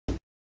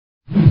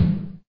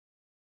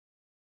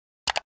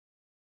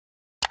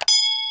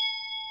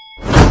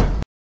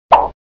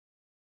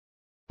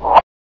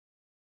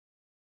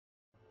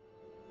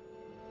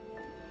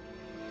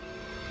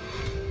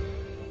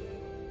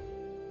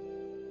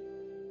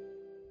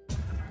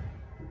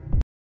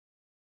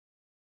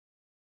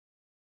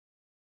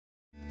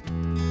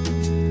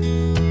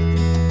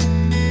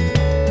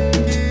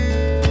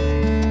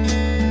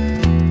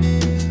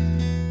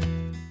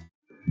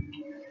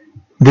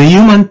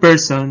human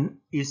person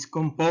is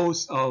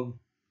composed of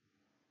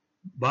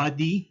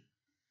body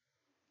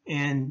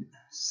and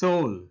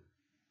soul.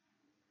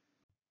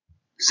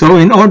 So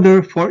in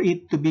order for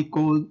it to be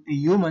called a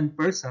human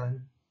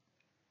person,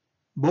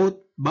 both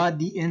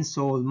body and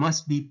soul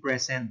must be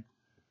present.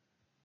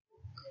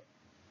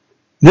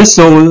 The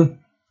soul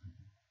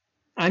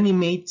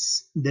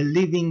animates the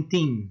living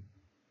thing,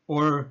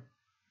 or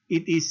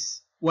it is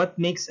what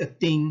makes a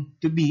thing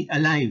to be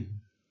alive.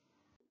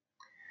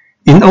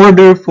 In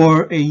order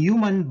for a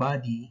human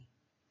body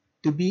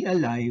to be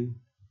alive,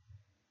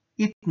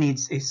 it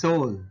needs a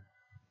soul.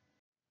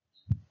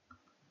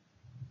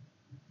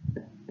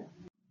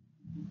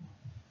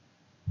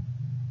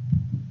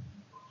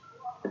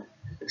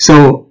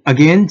 So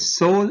again,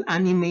 soul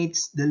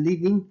animates the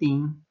living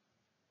thing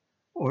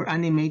or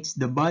animates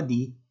the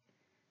body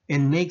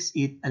and makes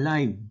it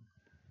alive.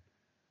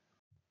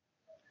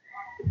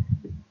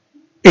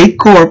 A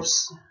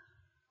corpse,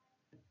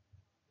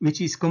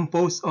 which is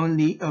composed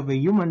only of a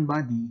human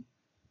body,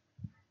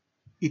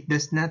 it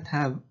does not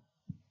have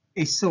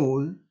a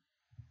soul,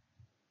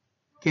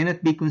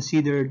 cannot be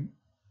considered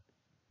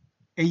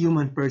a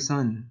human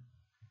person.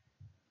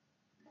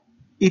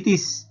 It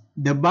is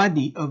the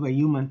body of a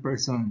human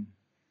person,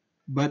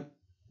 but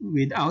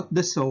without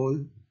the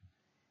soul,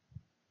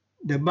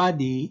 the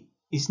body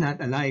is not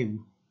alive.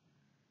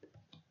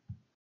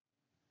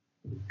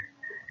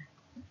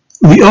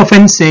 We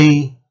often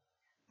say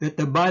that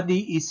the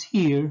body is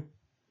here,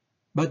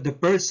 but the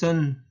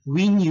person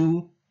we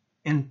knew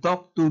and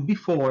talked to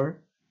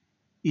before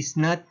is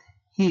not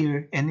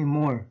here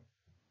anymore.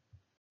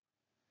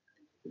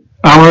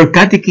 Our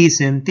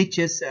Catechism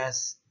teaches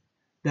us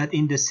that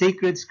in the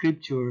sacred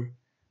scripture,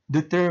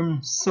 the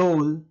term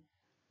soul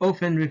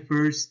often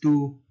refers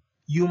to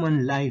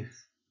human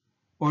life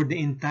or the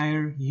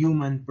entire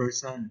human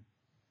person.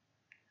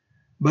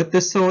 But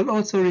the soul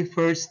also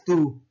refers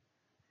to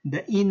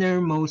the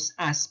innermost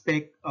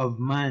aspect of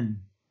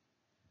man,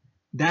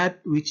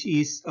 that which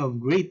is of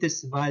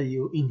greatest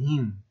value in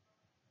him,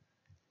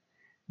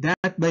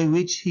 that by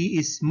which he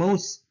is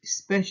most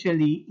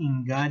especially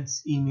in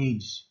God's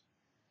image.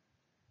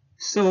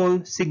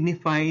 Soul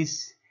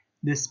signifies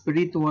the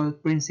spiritual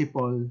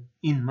principle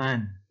in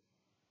man.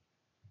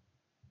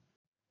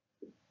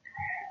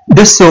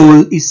 The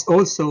soul is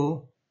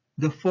also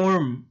the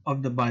form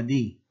of the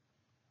body.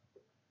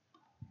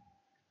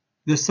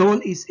 The soul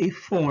is a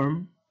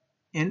form,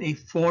 and a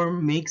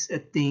form makes a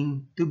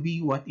thing to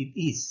be what it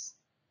is.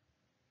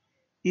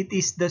 It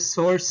is the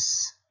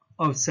source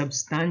of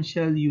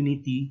substantial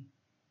unity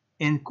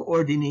and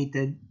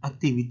coordinated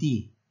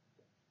activity.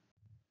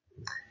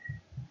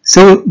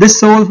 So the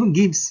soul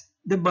gives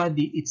the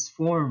body its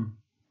form,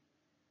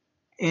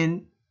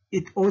 and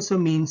it also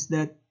means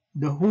that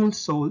the whole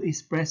soul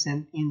is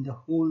present in the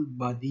whole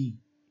body.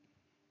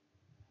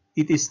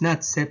 It is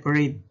not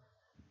separate,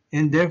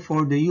 and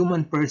therefore the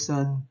human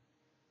person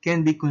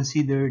can be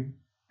considered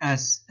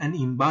as an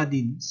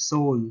embodied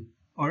soul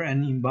or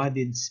an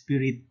embodied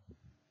spirit.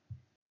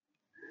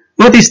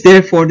 What is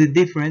therefore the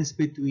difference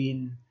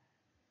between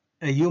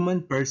a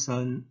human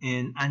person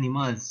and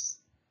animals?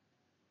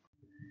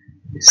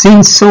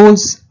 Since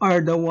souls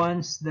are the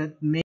ones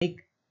that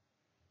make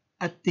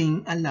a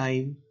thing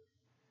alive,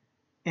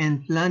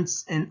 and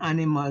plants and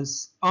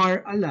animals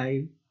are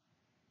alive,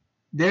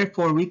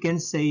 therefore we can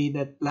say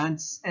that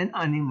plants and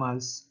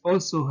animals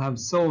also have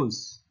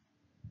souls.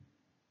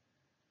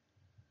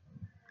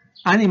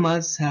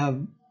 Animals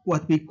have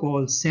what we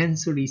call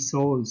sensory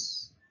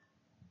souls.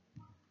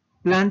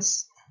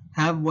 Plants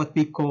have what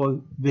we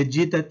call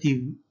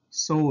vegetative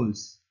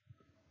souls,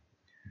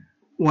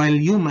 while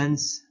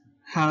humans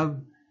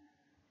have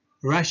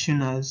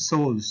rational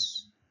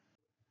souls.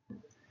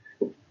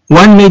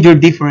 One major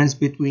difference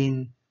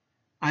between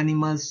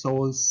animal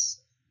souls,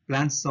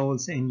 plant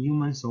souls, and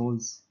human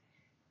souls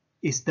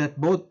is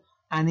that both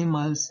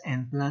animals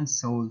and plant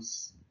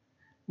souls,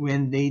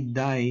 when they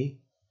die,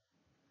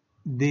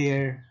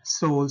 their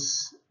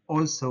souls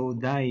also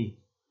die.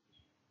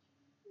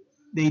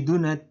 They do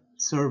not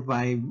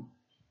survive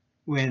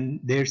when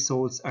their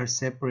souls are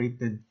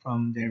separated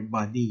from their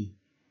body.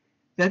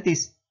 That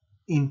is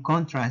in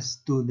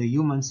contrast to the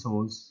human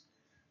souls,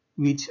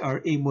 which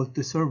are able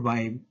to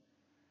survive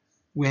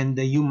when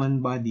the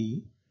human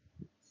body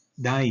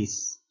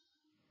dies.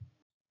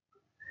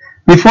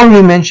 Before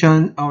we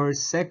mention our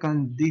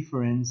second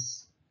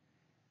difference,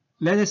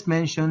 let us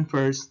mention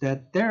first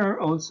that there are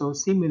also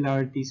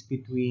similarities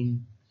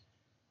between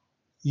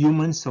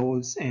human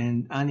souls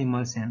and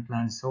animals and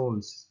plant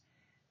souls.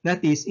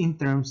 That is in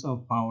terms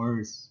of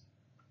powers.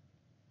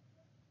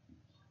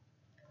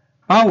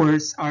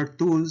 Powers are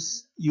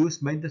tools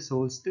used by the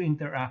souls to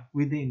interact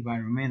with the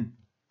environment.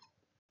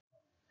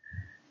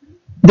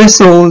 The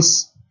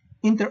souls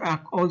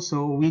interact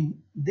also with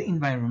the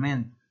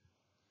environment.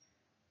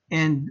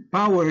 And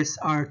powers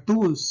are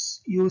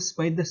tools used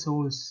by the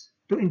souls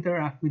to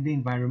interact with the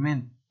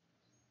environment.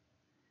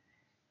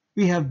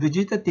 We have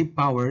vegetative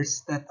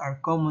powers that are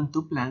common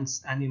to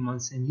plants,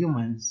 animals, and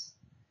humans.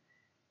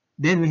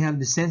 Then we have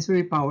the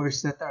sensory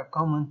powers that are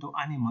common to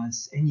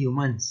animals and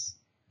humans.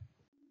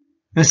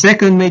 The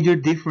second major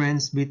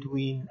difference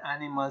between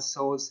animal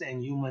souls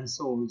and human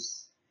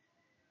souls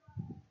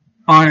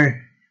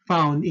are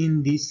found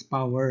in these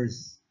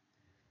powers.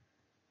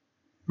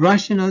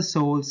 Rational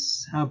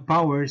souls have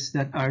powers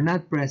that are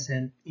not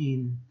present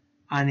in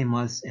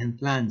animals and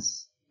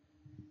plants.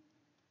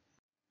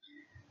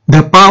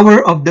 The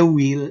power of the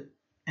will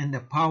and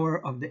the power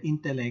of the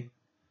intellect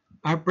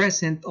are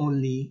present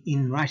only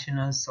in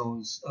rational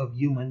souls of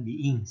human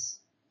beings.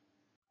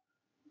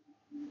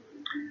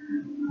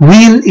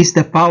 Will is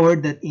the power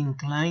that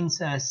inclines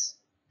us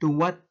to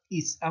what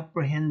is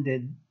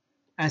apprehended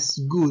as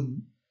good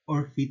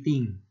or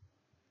fitting,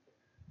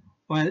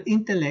 while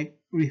intellect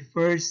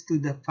refers to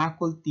the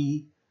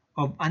faculty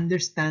of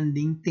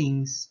understanding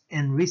things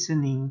and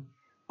reasoning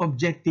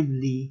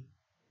objectively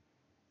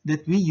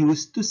that we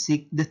use to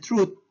seek the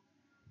truth.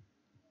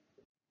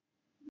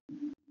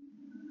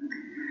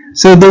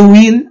 So the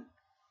will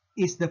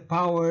is the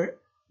power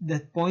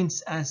that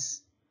points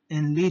us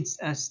and leads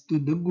us to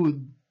the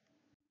good,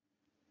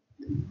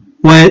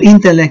 while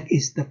intellect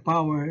is the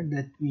power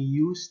that we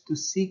use to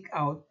seek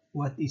out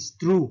what is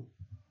true.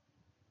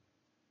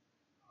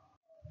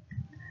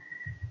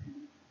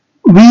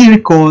 We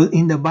recall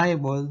in the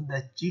Bible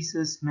that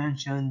Jesus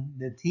mentioned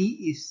that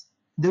He is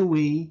the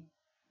way,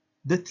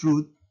 the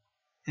truth,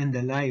 and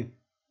the life.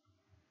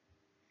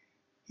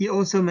 He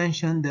also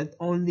mentioned that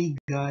only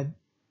God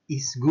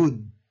is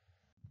good.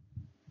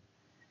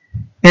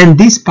 And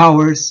these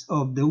powers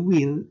of the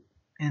will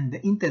and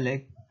the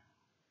intellect,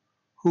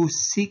 who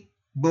seek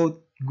both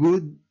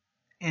good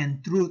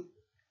and truth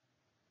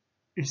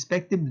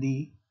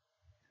respectively,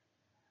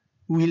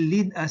 will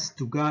lead us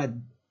to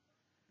God.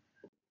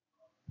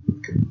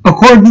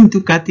 According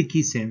to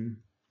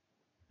Catechism,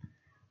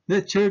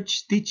 the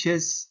Church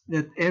teaches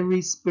that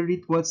every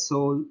spiritual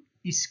soul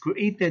is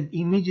created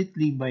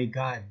immediately by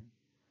God.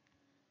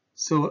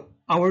 So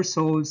our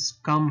souls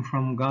come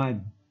from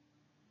God.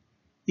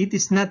 It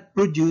is not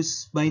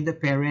produced by the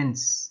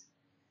parents,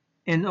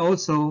 and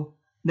also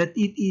that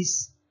it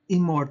is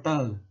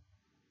immortal,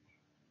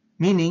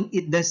 meaning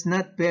it does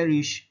not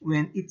perish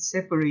when it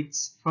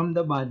separates from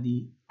the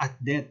body at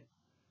death.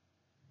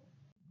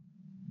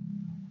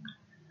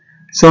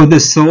 So the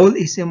soul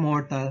is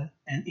immortal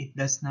and it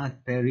does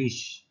not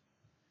perish.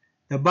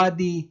 The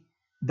body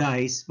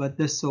dies, but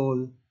the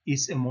soul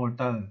is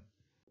immortal.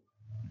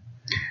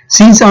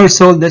 Since our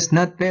soul does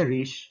not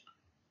perish,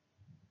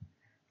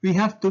 we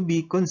have to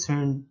be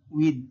concerned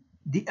with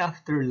the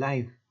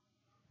afterlife,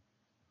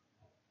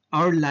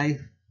 our life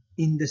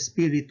in the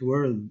spirit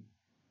world,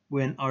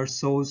 when our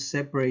souls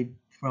separate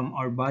from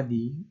our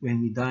body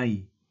when we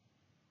die.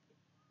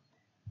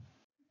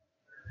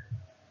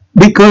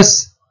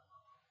 Because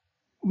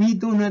we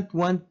do not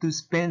want to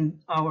spend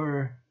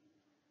our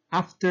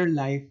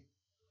afterlife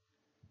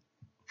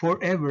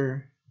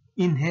forever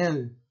in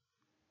hell.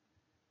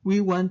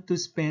 We want to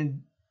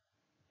spend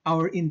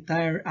our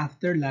entire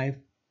afterlife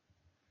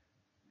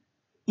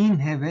in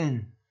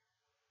heaven.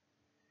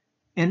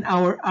 And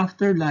our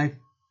afterlife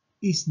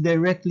is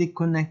directly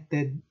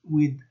connected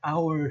with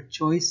our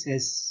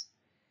choices,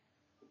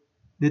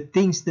 the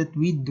things that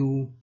we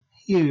do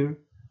here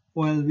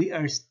while we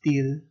are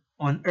still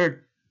on earth.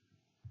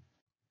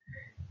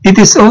 It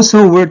is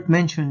also worth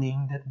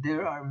mentioning that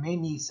there are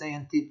many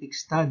scientific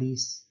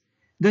studies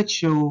that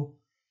show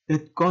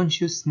that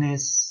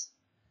consciousness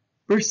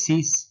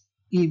persists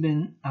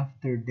even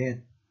after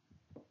death.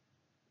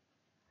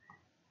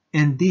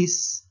 And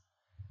this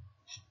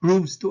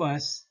proves to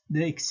us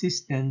the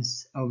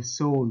existence of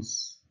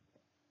souls.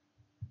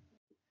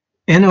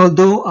 And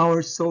although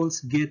our souls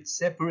get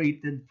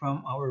separated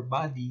from our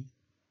body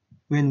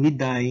when we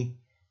die,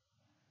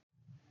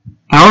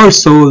 our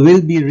soul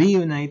will be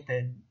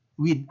reunited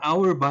with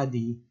our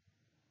body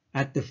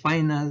at the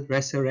final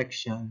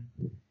resurrection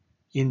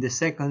in the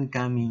second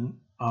coming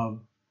of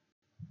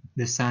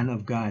the Son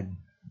of God.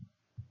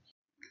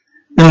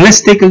 Now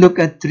let's take a look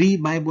at 3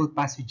 Bible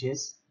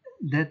passages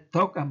that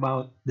talk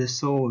about the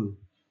soul.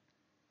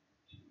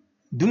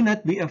 Do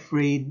not be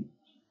afraid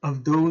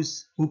of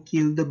those who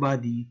kill the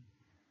body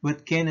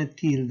but cannot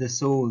kill the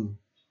soul.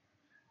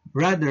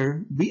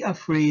 Rather, be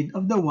afraid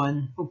of the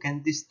one who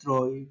can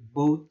destroy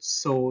both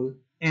soul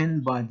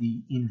and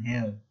body in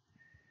hell.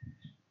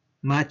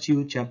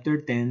 Matthew chapter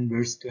 10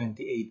 verse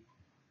 28.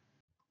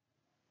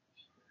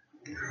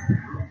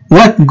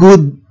 What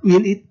good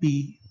will it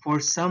be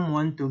for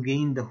someone to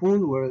gain the whole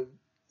world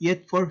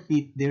yet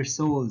forfeit their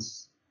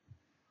souls?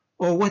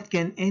 Or what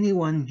can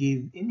anyone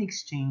give in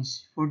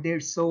exchange for their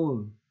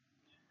soul?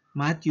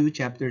 Matthew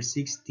chapter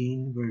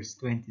 16 verse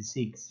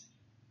 26.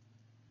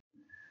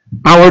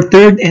 Our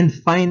third and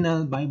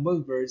final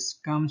Bible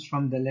verse comes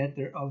from the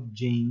letter of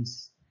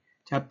James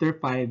chapter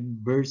 5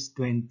 verse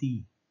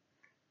 20.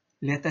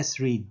 Let us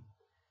read.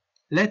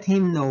 Let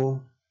him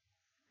know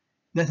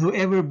that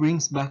whoever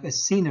brings back a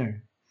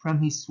sinner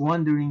from his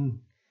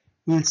wandering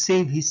will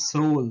save his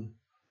soul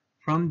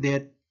from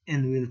death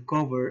and will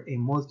cover a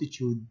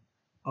multitude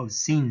of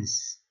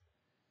sins.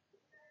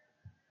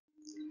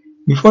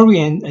 Before we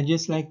end, I'd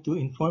just like to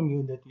inform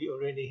you that we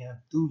already have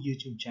two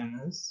YouTube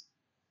channels.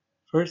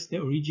 First, the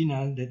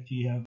original that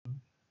you have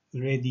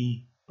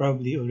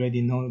probably already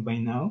known by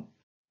now.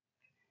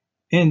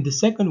 And the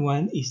second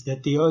one is the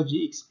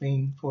Theology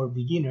Explained for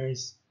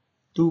Beginners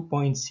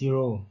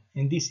 2.0.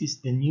 And this is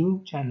the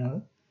new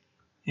channel.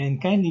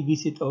 And kindly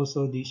visit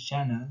also this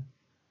channel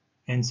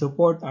and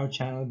support our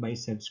channel by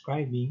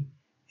subscribing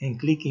and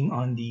clicking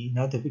on the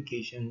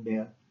notification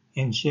bell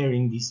and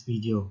sharing this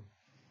video.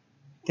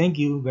 Thank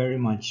you very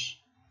much.